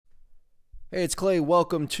Hey, it's Clay.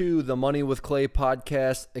 Welcome to the Money with Clay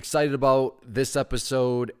podcast. Excited about this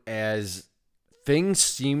episode as things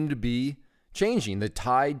seem to be changing. The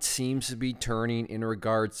tide seems to be turning in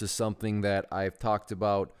regards to something that I've talked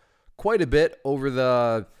about quite a bit over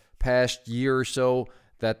the past year or so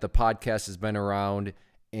that the podcast has been around.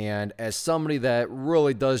 And as somebody that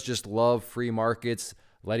really does just love free markets,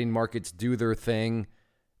 letting markets do their thing,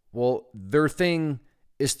 well, their thing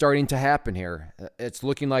is starting to happen here. It's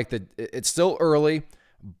looking like it's still early,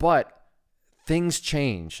 but things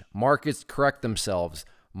change. Markets correct themselves.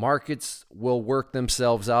 Markets will work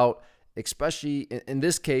themselves out, especially in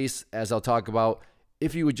this case, as I'll talk about,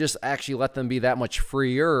 if you would just actually let them be that much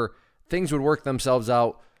freer, things would work themselves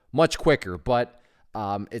out much quicker. But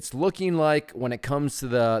it's looking like when it comes to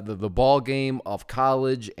the ball game of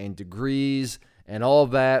college and degrees and all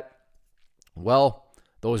of that, well,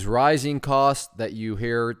 those rising costs that you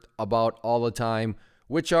hear about all the time,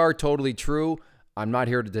 which are totally true. I'm not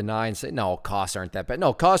here to deny and say, no, costs aren't that bad.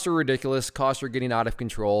 No, costs are ridiculous. Costs are getting out of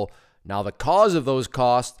control. Now, the cause of those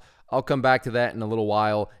costs, I'll come back to that in a little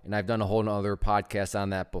while, and I've done a whole other podcast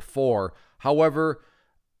on that before. However,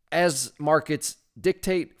 as markets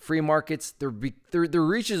dictate, free markets, there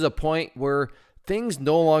reaches a point where things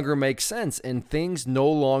no longer make sense and things no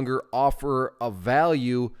longer offer a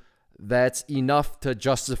value that's enough to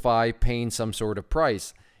justify paying some sort of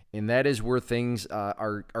price. And that is where things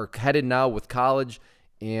are headed now with college.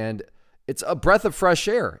 And it's a breath of fresh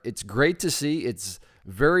air. It's great to see. It's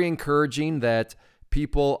very encouraging that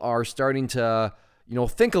people are starting to,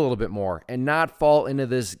 think a little bit more and not fall into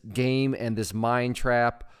this game and this mind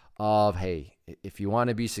trap of, hey, if you want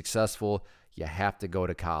to be successful, you have to go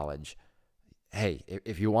to college. Hey,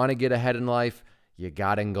 if you want to get ahead in life, you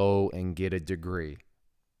got to go and get a degree.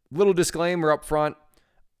 Little disclaimer up front,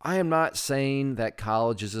 I am not saying that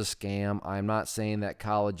college is a scam. I'm not saying that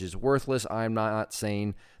college is worthless. I'm not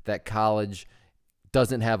saying that college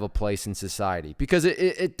doesn't have a place in society, because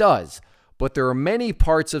it does. But there are many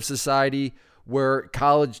parts of society where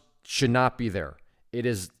college should not be there. It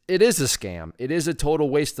is a scam. It is a total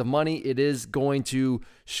waste of money. It is going to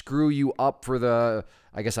screw you up for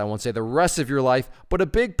I won't say the rest of your life, but a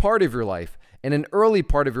big part of your life and an early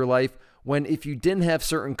part of your life, when if you didn't have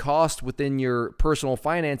certain costs within your personal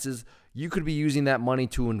finances, you could be using that money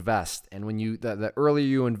to invest. And when the earlier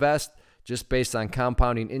you invest, just based on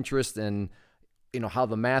compounding interest and how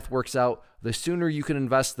the math works out, the sooner you can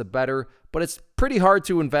invest, the better. But it's pretty hard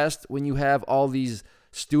to invest when you have all these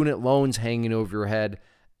student loans hanging over your head,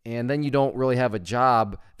 and then you don't really have a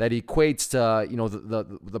job that equates to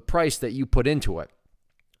the price that you put into it.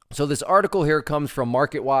 So this article here comes from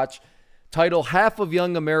MarketWatch. Title, half of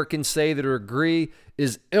young Americans say that a degree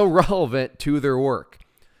is irrelevant to their work.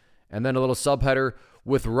 And then a little subheader,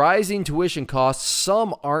 with rising tuition costs,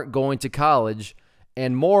 some aren't going to college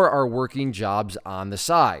and more are working jobs on the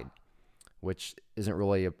side, which isn't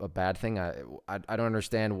really a bad thing. I don't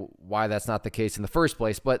understand why that's not the case in the first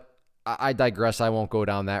place, but I digress. I won't go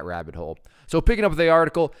down that rabbit hole. So picking up the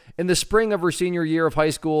article, in the spring of her senior year of high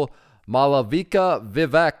school, Malavika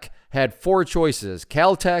Vivek had four choices: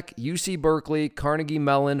 Caltech, UC Berkeley, Carnegie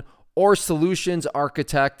Mellon, or solutions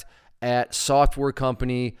architect at software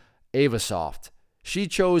company Avasoft. She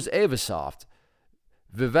chose Avasoft.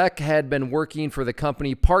 Vivek had been working for the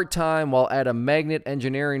company part-time while at a magnet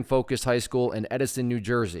engineering-focused high school in Edison, New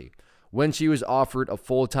Jersey. When she was offered a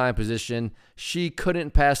full-time position, she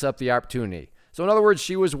couldn't pass up the opportunity. So in other words,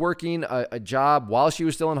 she was working a job while she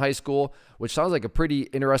was still in high school, which sounds like a pretty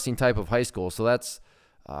interesting type of high school. So that's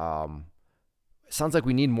sounds like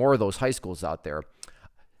we need more of those high schools out there.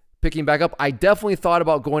 Picking back up, I definitely thought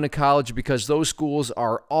about going to college because those schools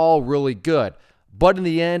are all really good. But in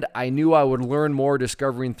the end, I knew I would learn more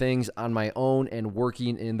discovering things on my own and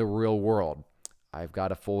working in the real world. I've got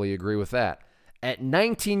to fully agree with that. At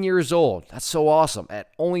 19 years old, that's so awesome. At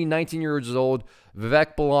only 19 years old,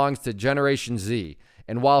 Vivek belongs to Generation Z.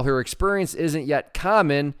 And while her experience isn't yet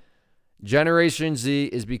common, Generation Z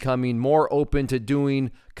is becoming more open to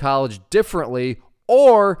doing college differently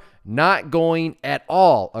or not going at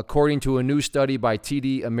all, according to a new study by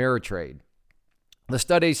TD Ameritrade. The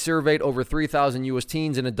study surveyed over 3,000 U.S.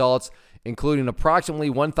 teens and adults, including approximately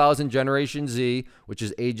 1,000 Generation Z, which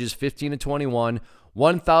is ages 15 to 21,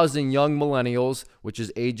 1,000 young millennials, which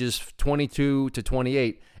is ages 22 to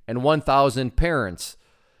 28, and 1,000 parents,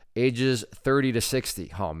 ages 30 to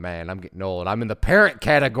 60. Oh, man, I'm getting old. I'm in the parent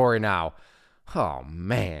category now. Oh,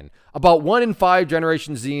 man. About 1 in 5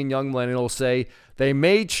 Generation Z and young millennials say they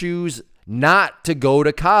may choose not to go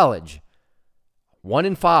to college. 1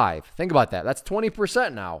 in 5. Think about that. That's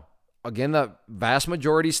 20% now. Again, the vast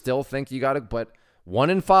majority still think you got to, but 1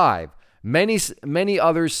 in 5. Many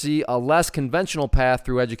others see a less conventional path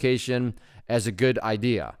through education as a good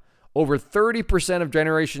idea. Over 30% of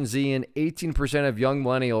Generation Z and 18% of young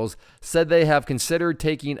millennials said they have considered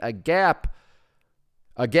taking a gap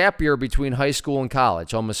year between high school and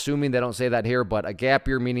college. I'm assuming they don't say that here, but a gap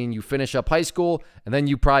year meaning you finish up high school and then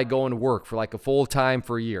you probably go into work for like a full time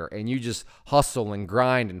for a year, and you just hustle and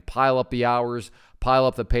grind and pile up the hours, pile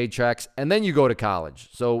up the paychecks, and then you go to college.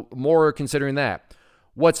 So more are considering that.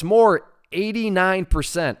 What's more,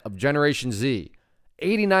 89% of Generation Z,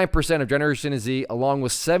 89% of Generation Z, along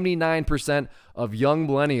with 79% of young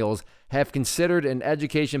millennials, have considered an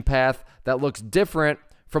education path that looks different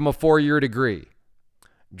from a 4-year degree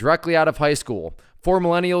directly out of high school. For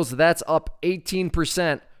millennials, that's up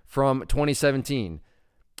 18% from 2017.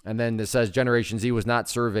 And then it says Generation Z was not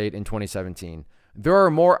surveyed in 2017. There are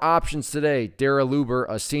more options today. Dara Luber,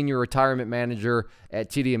 a senior retirement manager at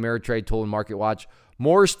TD Ameritrade, told MarketWatch,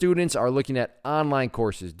 more students are looking at online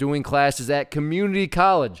courses, doing classes at community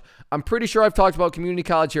college. I'm pretty sure I've talked about community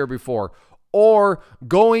college here before. Or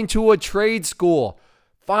going to a trade school.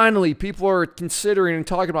 Finally, people are considering and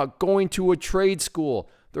talking about going to a trade school.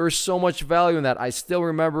 There is so much value in that. I still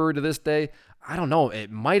remember to this day, I don't know, it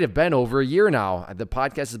might have been over a year now. The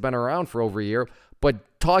podcast has been around for over a year.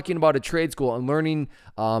 But talking about a trade school and learning,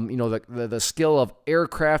 the skill of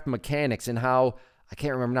aircraft mechanics and how, I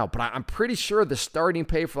can't remember now, but I'm pretty sure the starting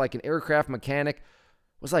pay for like an aircraft mechanic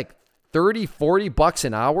was like $30-$40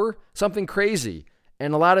 an hour, something crazy.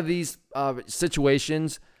 And a lot of these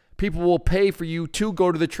situations, people will pay for you to go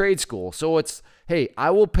to the trade school. So it's, hey,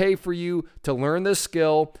 I will pay for you to learn this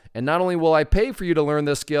skill. And not only will I pay for you to learn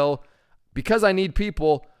this skill, because I need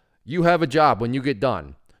people, you have a job when you get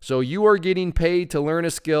done. So you are getting paid to learn a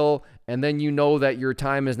skill, and then you know that your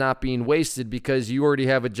time is not being wasted because you already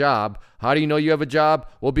have a job. How do you know you have a job?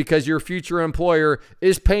 Well, because your future employer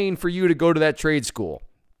is paying for you to go to that trade school.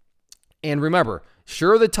 And remember,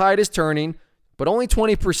 sure, the tide is turning, but only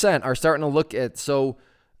 20% are starting to look at. So,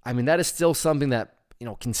 I mean, that is still something that,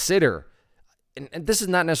 consider. And this is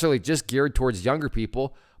not necessarily just geared towards younger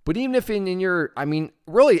people, but even if in your,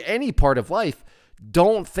 really any part of life,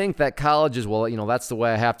 don't think that college is, that's the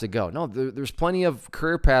way I have to go. No, there's plenty of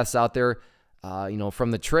career paths out there,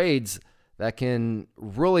 from the trades that can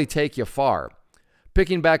really take you far.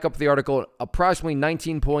 Picking back up the article, approximately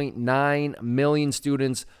 19.9 million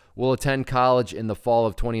students will attend college in the fall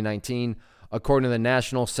of 2019, according to the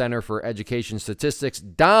National Center for Education Statistics,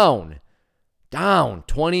 down from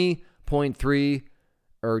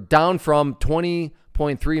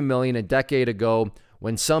 20.3 million a decade ago,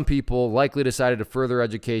 when some people likely decided to further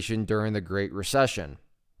education during the Great Recession.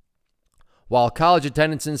 While college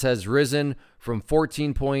attendance has risen from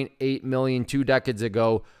 14.8 million 2 decades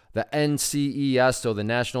ago, the NCES, so the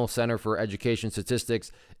National Center for Education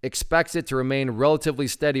Statistics, expects it to remain relatively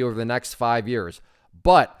steady over the next 5 years.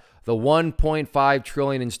 But the $1.5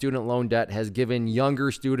 trillion in student loan debt has given younger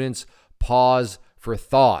students pause for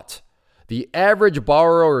thought. The average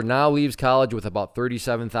borrower now leaves college with about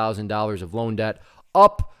 $37,000 of loan debt,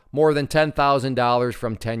 up more than $10,000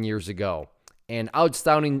 from 10 years ago. And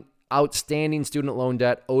outstanding student loan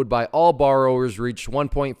debt owed by all borrowers reached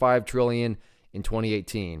 $1.5 trillion in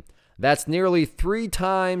 2018. That's nearly 3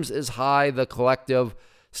 times as high the collective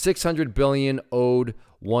 $600 billion owed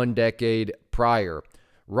 1 decade prior.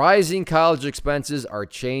 Rising college expenses are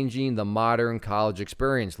changing the modern college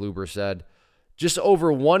experience, Luber said. Just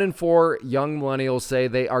over 1 in 4 young millennials say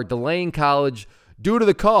they are delaying college due to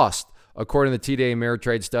the cost. According to the TD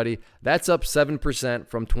Ameritrade study, that's up 7%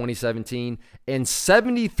 from 2017, and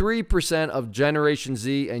 73% of Generation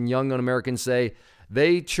Z and young Americans say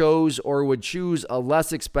they chose or would choose a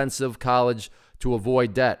less expensive college to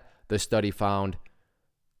avoid debt, the study found.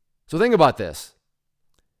 So think about this.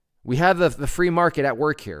 We have the free market at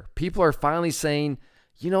work here. People are finally saying,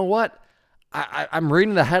 you know what? I'm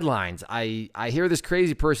reading the headlines. I hear this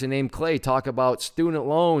crazy person named Clay talk about student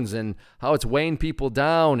loans and how it's weighing people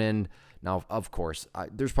down. And now, of course,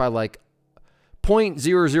 there's probably like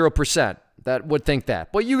 0.00% that would think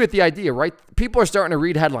that. But you get the idea, right? People are starting to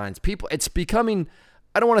read headlines. It's becoming,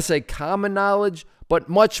 I don't want to say common knowledge, but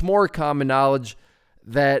much more common knowledge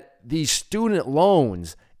that these student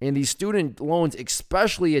loans, and these student loans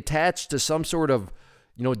especially attached to some sort of,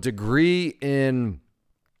 degree in,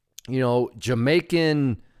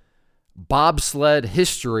 Jamaican bobsled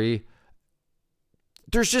history,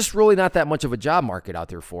 there's just really not that much of a job market out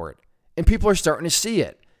there for it. And people are starting to see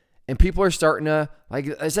it. And people are starting to,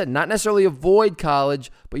 like I said, not necessarily avoid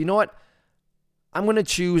college, but you know what? I'm going to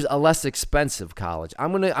choose a less expensive college.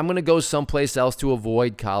 I'm going to go someplace else to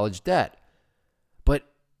avoid college debt. But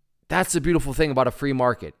That's the beautiful thing about a free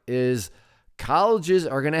market is colleges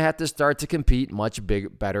are going to have to start to compete much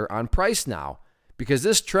better on price now, because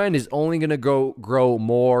this trend is only going to grow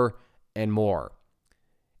more and more.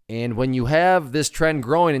 And when you have this trend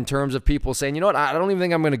growing in terms of people saying, you know what, I don't even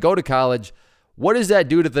think I'm going to go to college, what does that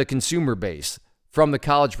do to the consumer base from the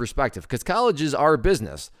college perspective? Because colleges are a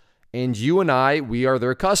business, and you and I, we are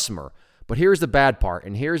their customer. But here's the bad part,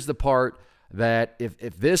 and here's the part that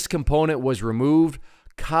if this component was removed,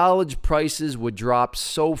 college prices would drop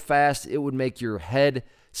so fast it would make your head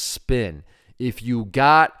spin. If you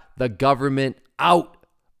got the government out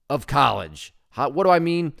of college. What do I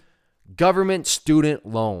mean? Government student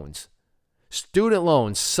loans. Student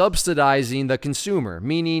loans subsidizing the consumer,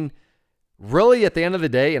 meaning really at the end of the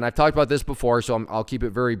day, and I've talked about this before, so I'll keep it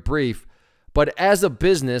very brief, but as a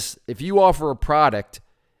business, if you offer a product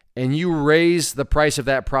and you raise the price of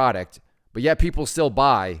that product, but yet people still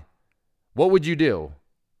buy, what would you do?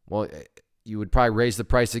 Well, you would probably raise the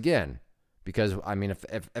price again, because, I mean,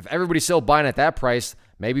 if everybody's still buying at that price,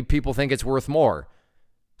 maybe people think it's worth more.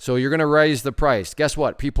 So you're going to raise the price. Guess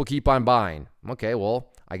what? People keep on buying. Okay,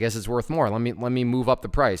 well, I guess it's worth more. Let me move up the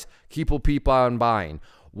price. People keep on buying.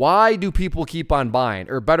 Why do people keep on buying?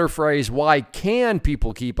 Or better phrase, why can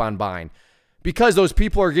people keep on buying? Because those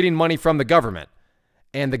people are getting money from the government.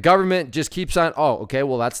 And the government just keeps on, oh, okay,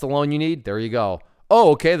 well, that's the loan you need. There you go.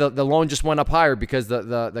 Oh, okay, the loan just went up higher because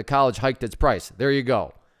the college hiked its price. There you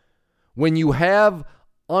go. When you have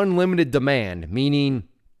unlimited demand, meaning,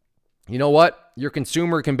 you know what? Your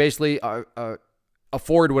consumer can basically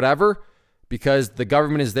afford whatever because the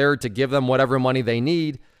government is there to give them whatever money they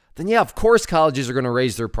need, then yeah, of course colleges are going to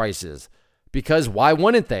raise their prices, because why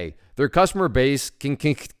wouldn't they? Their customer base can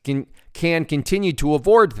continue to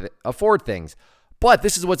afford things. But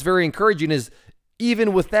this is what's very encouraging is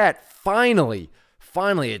even with that, finally,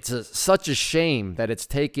 it's such a shame that it's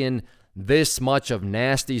taken this much of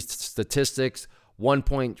nasty statistics,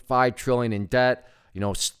 1.5 trillion in debt,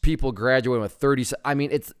 people graduating with 30. I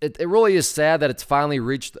mean, it really is sad that it's finally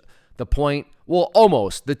reached the point. Well,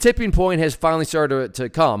 almost. The tipping point has finally started to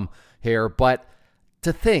come here. But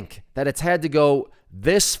to think that it's had to go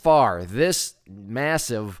this far, this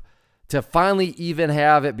massive, to finally even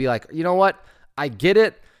have it be like, you know what? I get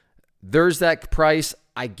it. There's that price.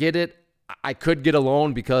 I get it. I could get a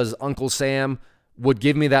loan because Uncle Sam would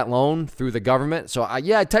give me that loan through the government. So I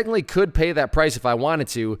technically could pay that price if I wanted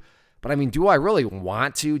to. But I mean, do I really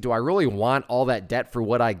want to? Do I really want all that debt for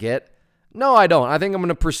what I get? No, I don't. I think I'm going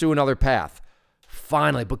to pursue another path.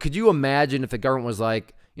 Finally. But could you imagine if the government was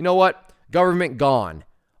like, you know what? Government gone.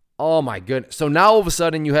 Oh my goodness. So now all of a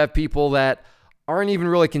sudden you have people that aren't even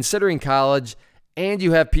really considering college, and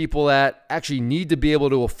you have people that actually need to be able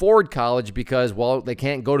to afford college because, well, they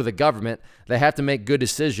can't go to the government. They have to make good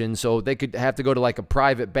decisions. So they could have to go to like a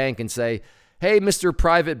private bank and say, hey, Mr.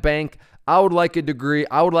 Private Bank, I would like a degree.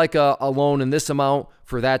 I would like a loan in this amount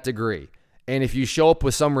for that degree. And if you show up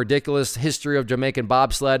with some ridiculous history of Jamaican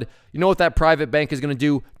bobsled, you know what that private bank is going to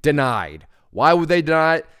do? Denied. Why would they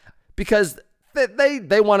deny it? Because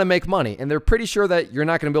they want to make money, and they're pretty sure that you're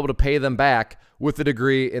not going to be able to pay them back with a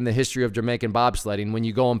degree in the history of Jamaican bobsledding when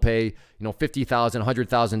you go and pay, $50,000,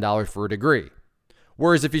 $100,000 for a degree.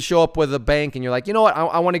 Whereas if you show up with a bank and you're like, you know what,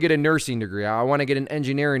 I want to get a nursing degree, I want to get an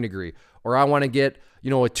engineering degree, or I want to get, a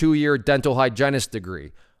 2-year dental hygienist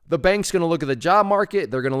degree. The bank's going to look at the job market.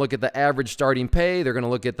 They're going to look at the average starting pay. They're going to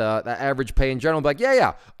look at the average pay in general and be like,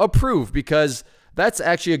 yeah, approve, because that's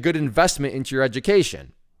actually a good investment into your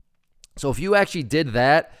education. So if you actually did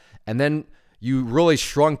that and then you really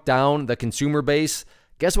shrunk down the consumer base,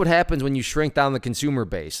 guess what happens when you shrink down the consumer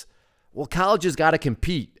base? Well, colleges got to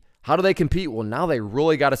compete. How do they compete? Well, now they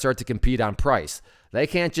really got to start to compete on price. They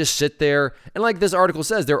can't just sit there. And like this article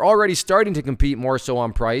says, they're already starting to compete more so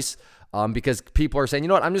on price because people are saying, you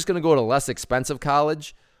know what, I'm just going to go to a less expensive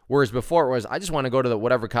college. Whereas before it was, I just want to go to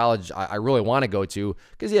whatever college I really want to go to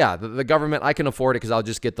because, the government, I can afford it because I'll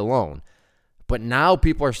just get the loan. But now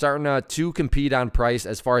people are starting to compete on price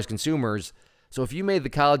as far as consumers. So if you made the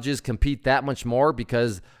colleges compete that much more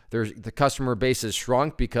because the customer base has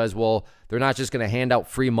shrunk because, well, they're not just going to hand out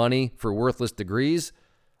free money for worthless degrees.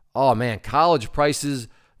 Oh, man, college prices,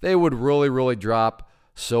 they would really, really drop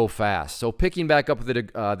so fast. So picking back up with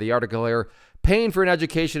the article here, paying for an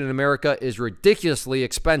education in America is ridiculously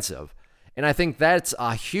expensive. And I think that's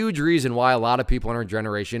a huge reason why a lot of people in our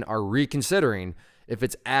generation are reconsidering if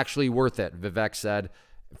it's actually worth it, Vivek said.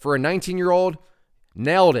 For a 19-year-old,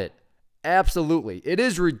 nailed it. Absolutely. It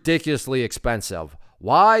is ridiculously expensive.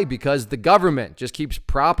 Why? Because the government just keeps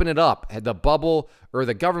propping it up. The bubble, or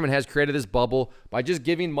the government has created this bubble by just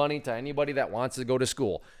giving money to anybody that wants to go to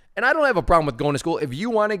school. And I don't have a problem with going to school. If you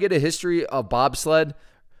want to get a history of bobsled,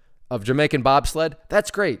 of Jamaican bobsled,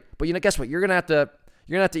 that's great. But guess what? You're gonna have to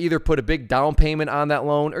either put a big down payment on that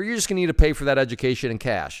loan, or you're just gonna need to pay for that education in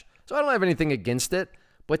cash. So I don't have anything against it,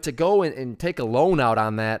 but to go and take a loan out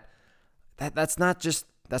on that's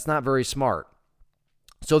not very smart.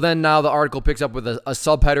 So then now the article picks up with a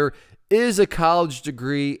subheader: is a college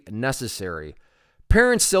degree necessary?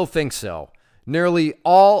 Parents still think so. Nearly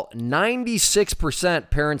all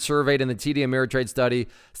 96% parents surveyed in the TD Ameritrade study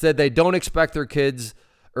said they do expect their kids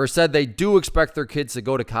to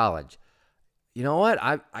go to college. You know what?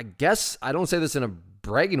 I guess I don't say this in a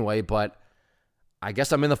bragging way, but I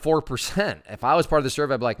guess I'm in the 4%. If I was part of the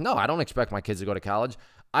survey, I'd be like, no, I don't expect my kids to go to college.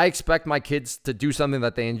 I expect my kids to do something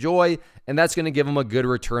that they enjoy, and that's going to give them a good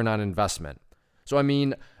return on investment. So,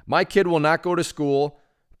 my kid will not go to school,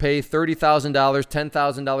 pay $30,000, $10,000,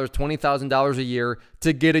 $20,000 a year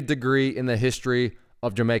to get a degree in the history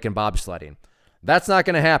of Jamaican bobsledding. That's not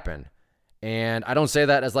going to happen. And I don't say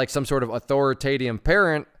that as like some sort of authoritative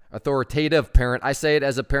parent. I say it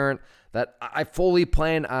as a parent that I fully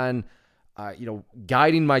plan on,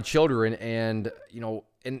 guiding my children. And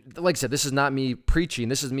like I said, this is not me preaching.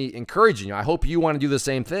 This is me encouraging you. I hope you want to do the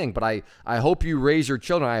same thing, but I hope you raise your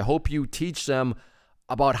children. I hope you teach them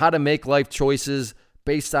about how to make life choices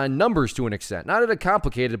based on numbers to an extent. Not at a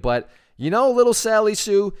complicated, but little Sally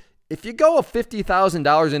Sue, if you go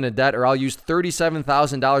 $50,000 into debt, or I'll use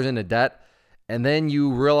 $37,000 into debt, and then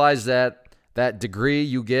you realize that degree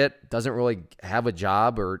you get doesn't really have a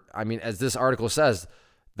job, or as this article says,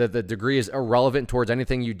 that the degree is irrelevant towards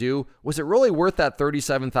anything you do, was it really worth that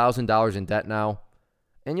 $37,000 in debt now?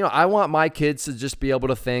 And I want my kids to just be able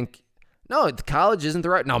to think, no, college isn't the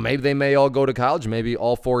right. Now, maybe they may all go to college. Maybe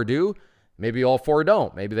all four do. Maybe all four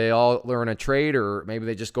don't. Maybe they all learn a trade, or maybe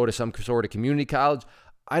they just go to some sort of community college.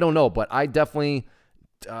 I don't know, but I definitely,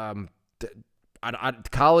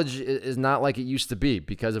 college is not like it used to be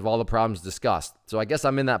because of all the problems discussed. So I guess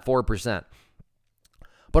I'm in that 4%.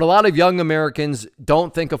 But a lot of young Americans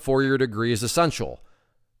don't think a four-year degree is essential.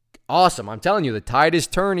 Awesome. I'm telling you, the tide is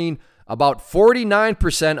turning. About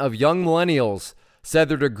 49% of young millennials said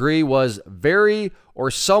their degree was very or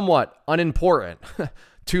somewhat unimportant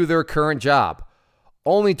to their current job.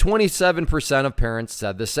 Only 27% of parents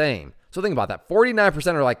said the same. So think about that.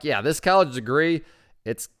 49% are like, yeah, this college degree,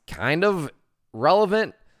 it's kind of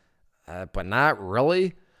relevant, but not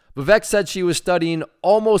really. Vivek said she was studying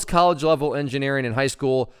almost college-level engineering in high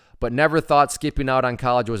school, but never thought skipping out on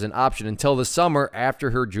college was an option until the summer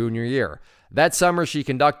after her junior year. That summer, she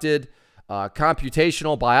conducted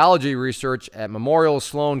computational biology research at Memorial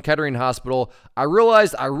Sloan Kettering Hospital. I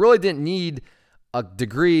realized I really didn't need a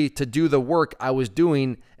degree to do the work I was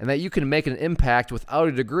doing, and that you can make an impact without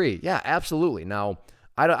a degree. Yeah, absolutely. Now,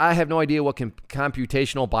 I have no idea what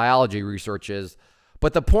computational biology research is,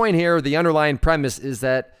 but the point here, the underlying premise, is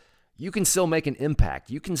that you can still make an impact.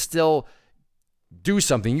 You can still do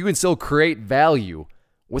something. You can still create value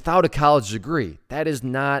without a college degree. That is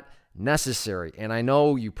not necessary. And I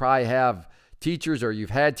know you probably have teachers, or you've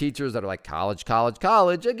had teachers that are like, college, college,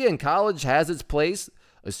 college. Again, college has its place,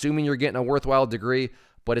 assuming you're getting a worthwhile degree,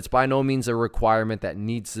 but it's by no means a requirement that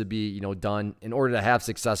needs to be, done in order to have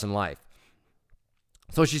success in life.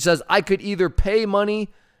 So she says, I could either pay money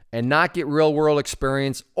and not get real world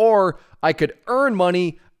experience, or I could earn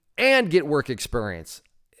money and get work experience.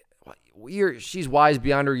 She's wise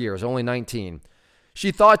beyond her years, only 19.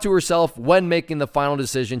 She thought to herself when making the final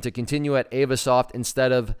decision to continue at Avasoft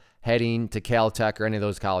instead of heading to Caltech or any of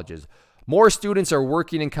those colleges. More students are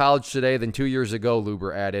working in college today than 2 years ago,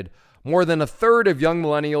 Luber added. More than a third of young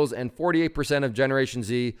millennials and 48% of Generation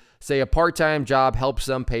Z say a part-time job helps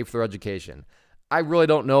them pay for their education. I really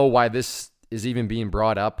don't know why this is even being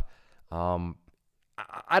brought up.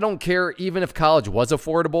 I don't care even if college was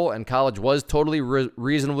affordable and college was totally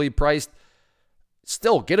reasonably priced.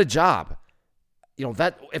 Still, get a job.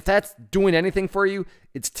 If that's doing anything for you,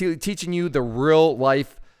 it's teaching you the real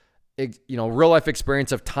life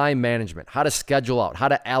experience of time management, how to schedule out, how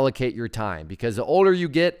to allocate your time. Because the older you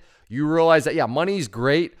get, you realize that, yeah, money's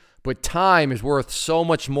great, but time is worth so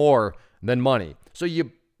much more than money. So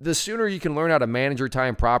the sooner you can learn how to manage your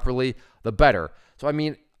time properly, the better. So,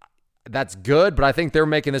 that's good, but I think they're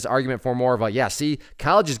making this argument for more of a,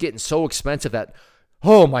 college is getting so expensive that,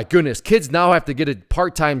 oh my goodness, kids now have to get a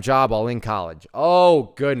part-time job while in college.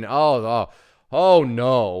 Oh, goodness. Oh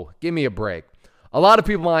no. Give me a break. A lot of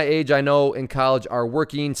people my age I know in college are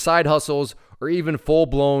working side hustles or even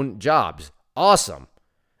full-blown jobs. Awesome.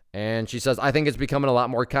 And she says, I think it's becoming a lot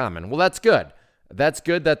more common. Well, that's good. That's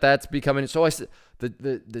good that that's becoming. So I said,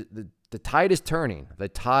 the tide is turning. The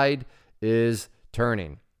tide is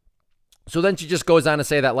turning. So then she just goes on to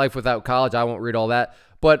say that life without college, I won't read all that.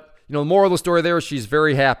 But, the moral of the story there is she's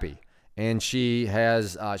very happy. And she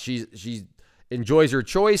enjoys her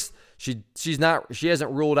choice. She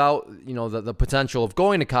hasn't ruled out, the potential of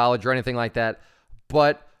going to college or anything like that.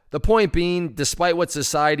 But the point being, despite what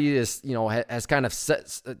society has kind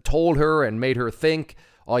of told her and made her think,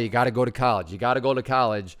 oh, you got to go to college. You got to go to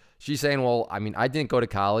college. She's saying, well, I didn't go to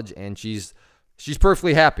college, and she's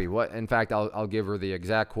perfectly happy. In fact, I'll give her the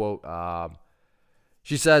exact quote.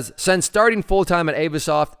 She says, since starting full-time at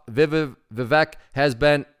Avisoft, Vivek has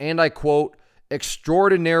been, and I quote,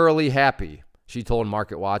 extraordinarily happy, she told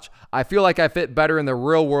MarketWatch. I feel like I fit better in the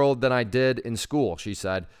real world than I did in school, she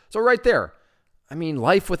said. So right there,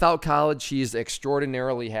 life without college, she's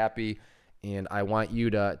extraordinarily happy, and I want you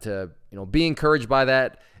to be encouraged by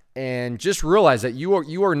that and just realize that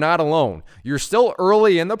you are not alone. You're still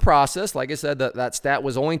early in the process. Like I said, that stat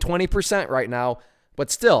was only 20% right now, but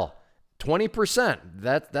still, 20%,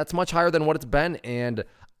 that's much higher than what it's been, and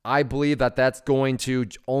I believe that that's going to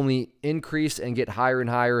only increase and get higher and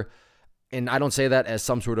higher. And I don't say that as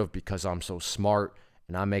some sort of because I'm so smart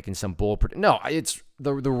and I'm making some bull. No, it's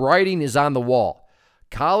the writing is on the wall.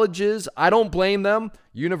 Colleges, I don't blame them.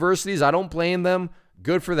 Universities, I don't blame them.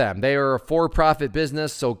 Good for them. They are a for-profit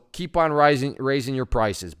business, so keep on raising your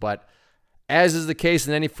prices. But as is the case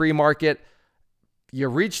in any free market, you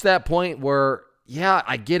reach that point where, yeah,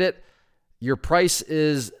 I get it. Your price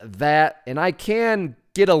is that, and I can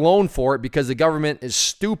get a loan for it because the government is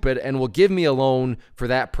stupid and will give me a loan for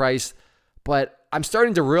that price. But I'm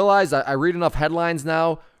starting to realize I read enough headlines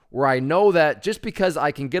now where I know that just because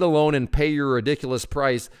I can get a loan and pay your ridiculous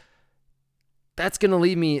price, that's going to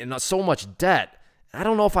leave me in so much debt. I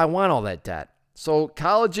don't know if I want all that debt. So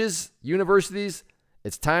colleges, universities,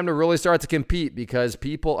 it's time to really start to compete because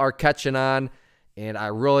people are catching on, and I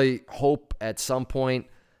really hope at some point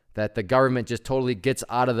that the government just totally gets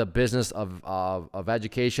out of the business of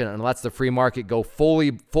education and lets the free market go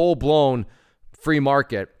full-blown free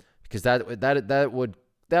market, because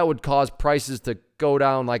that would cause prices to go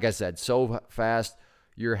down, like I said, so fast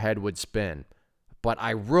your head would spin. But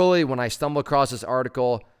I really, when I stumbled across this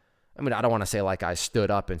article, I don't want to say like I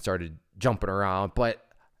stood up and started jumping around, but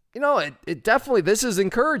it definitely, this is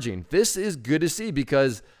encouraging. This is good to see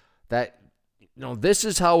because this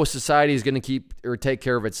is how a society is going to keep or take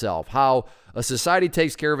care of itself. How a society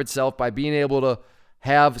takes care of itself by being able to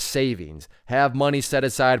have savings, have money set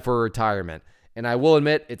aside for retirement. And I will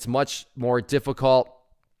admit it's much more difficult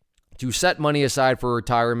to set money aside for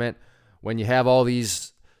retirement when you have all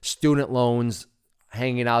these student loans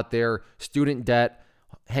hanging out there, student debt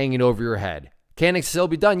hanging over your head. Can it still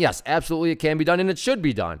be done? Yes, absolutely it can be done, and it should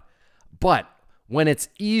be done. But when it's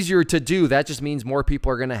easier to do, that just means more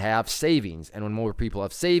people are going to have savings. And when more people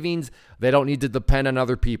have savings, they don't need to depend on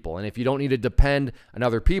other people. And if you don't need to depend on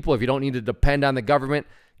other people, if you don't need to depend on the government,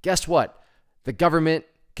 guess what? The government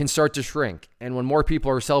can start to shrink. And when more people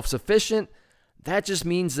are self-sufficient, that just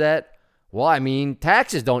means that,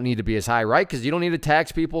 taxes don't need to be as high, right? Because you don't need to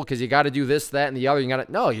tax people because you got to do this, that, and the other.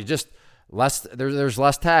 There's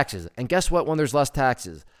less taxes. And guess what? When there's less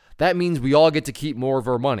taxes, that means we all get to keep more of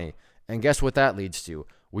our money. And guess what that leads to?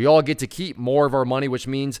 We all get to keep more of our money, which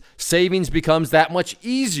means savings becomes that much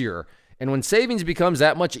easier. And when savings becomes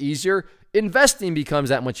that much easier, investing becomes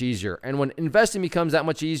that much easier. And when investing becomes that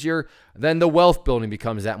much easier, then the wealth building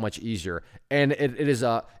becomes that much easier. And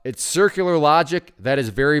it's circular logic that is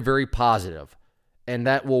very, very positive. And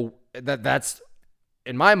that's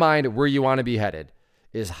in my mind where you want to be headed,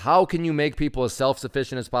 is how can you make people as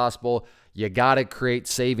self-sufficient as possible? You got to create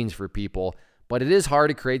savings for people. But it is hard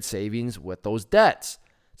to create savings with those debts.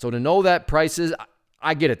 So to know that prices,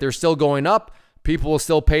 I get it. They're still going up. People will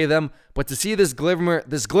still pay them. But to see this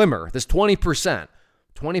 20%,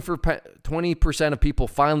 20% of people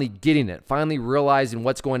finally getting it, finally realizing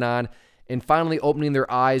what's going on, and finally opening their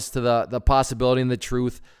eyes to the possibility and the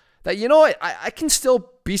truth that, I can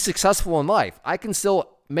still be successful in life. I can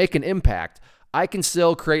still make an impact. I can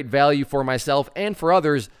still create value for myself and for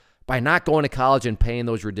others by not going to college and paying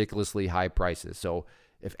those ridiculously high prices. So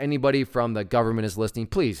if anybody from the government is listening,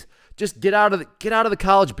 please just get out of the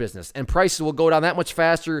college business, and prices will go down that much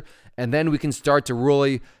faster, and then we can start to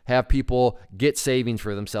really have people get savings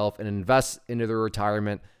for themselves and invest into their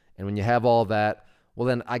retirement. And when you have all that, well,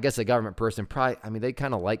 then I guess a government person probably, they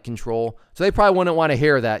kind of like control, so they probably wouldn't want to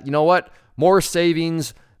hear that. You know what? More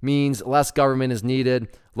savings means less government is needed.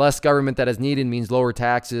 Less government that is needed means lower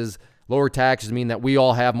taxes. Lower taxes mean that we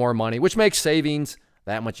all have more money, which makes savings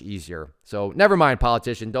that much easier. So never mind,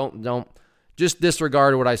 politician. Don't just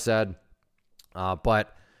disregard what I said.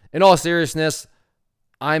 But in all seriousness,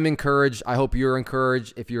 I'm encouraged. I hope you're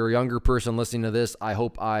encouraged. If you're a younger person listening to this, I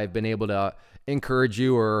hope I've been able to encourage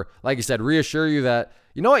you, or like I said, reassure you that,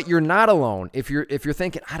 you know what, you're not alone. If you're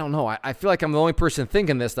thinking, I don't know, I feel like I'm the only person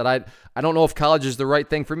thinking this, that I don't know if college is the right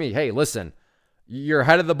thing for me. Hey, listen, you're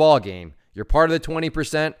ahead of the ball game. You're part of the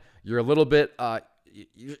 20%. You're a little bit,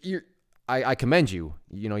 I commend you.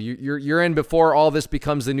 You know, you're in before all this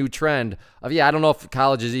becomes the new trend of, I don't know if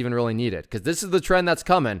college is even really needed, because this is the trend that's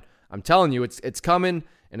coming. I'm telling you, it's coming,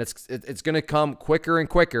 and it's going to come quicker and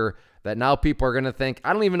quicker, that now people are going to think,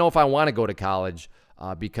 I don't even know if I want to go to college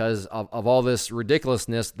because of all this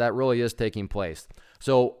ridiculousness that really is taking place.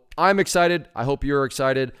 So I'm excited. I hope you're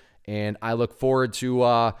excited, and I look forward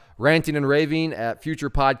to ranting and raving at future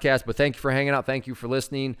podcasts. But thank you for hanging out. Thank you for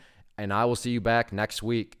listening, and I will see you back next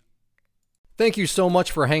week. Thank you so much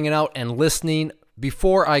for hanging out and listening.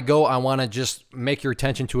 Before I go, I want to just make your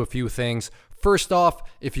attention to a few things. First off,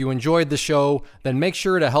 if you enjoyed the show, then make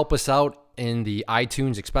sure to help us out in the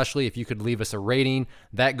iTunes, especially if you could leave us a rating.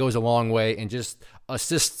 That goes a long way and just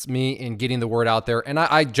assists me in getting the word out there, and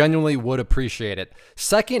I genuinely would appreciate it.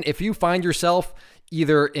 Second, if you find yourself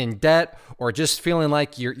either in debt or just feeling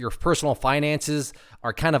like your personal finances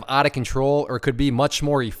are kind of out of control or could be much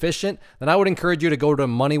more efficient, then I would encourage you to go to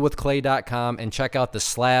moneywithclay.com and check out the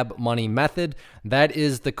Slab Money Method. That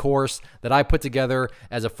is the course that I put together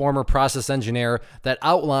as a former process engineer that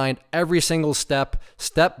outlined every single step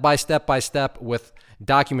by step, with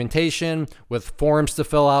documentation, with forms to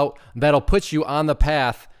fill out, that'll put you on the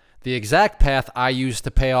path, the exact path I used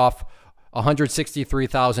to pay off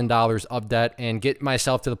 $163,000 of debt and get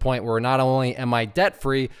myself to the point where not only am I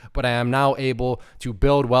debt-free, but I am now able to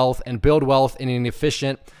build wealth in an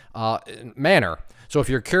efficient manner. So if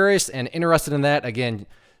you're curious and interested in that, again,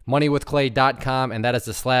 moneywithclay.com, and that is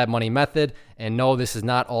the Slab Money Method. And no, this is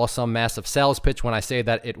not all some massive sales pitch when I say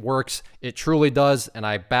that it works. It truly does, and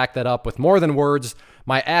I back that up with more than words.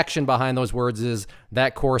 My action behind those words is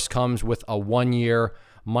that course comes with a 1-year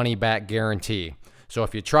money-back guarantee. So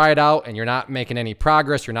if you try it out and you're not making any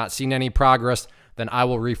progress, you're not seeing any progress, then I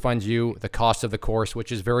will refund you the cost of the course,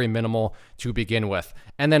 which is very minimal to begin with.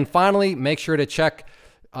 And then finally, make sure to check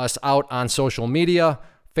us out on social media,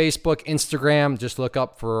 Facebook, Instagram. Just look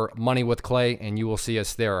up for Money with Clay and you will see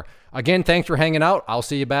us there. Again, thanks for hanging out. I'll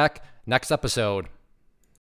see you back next episode.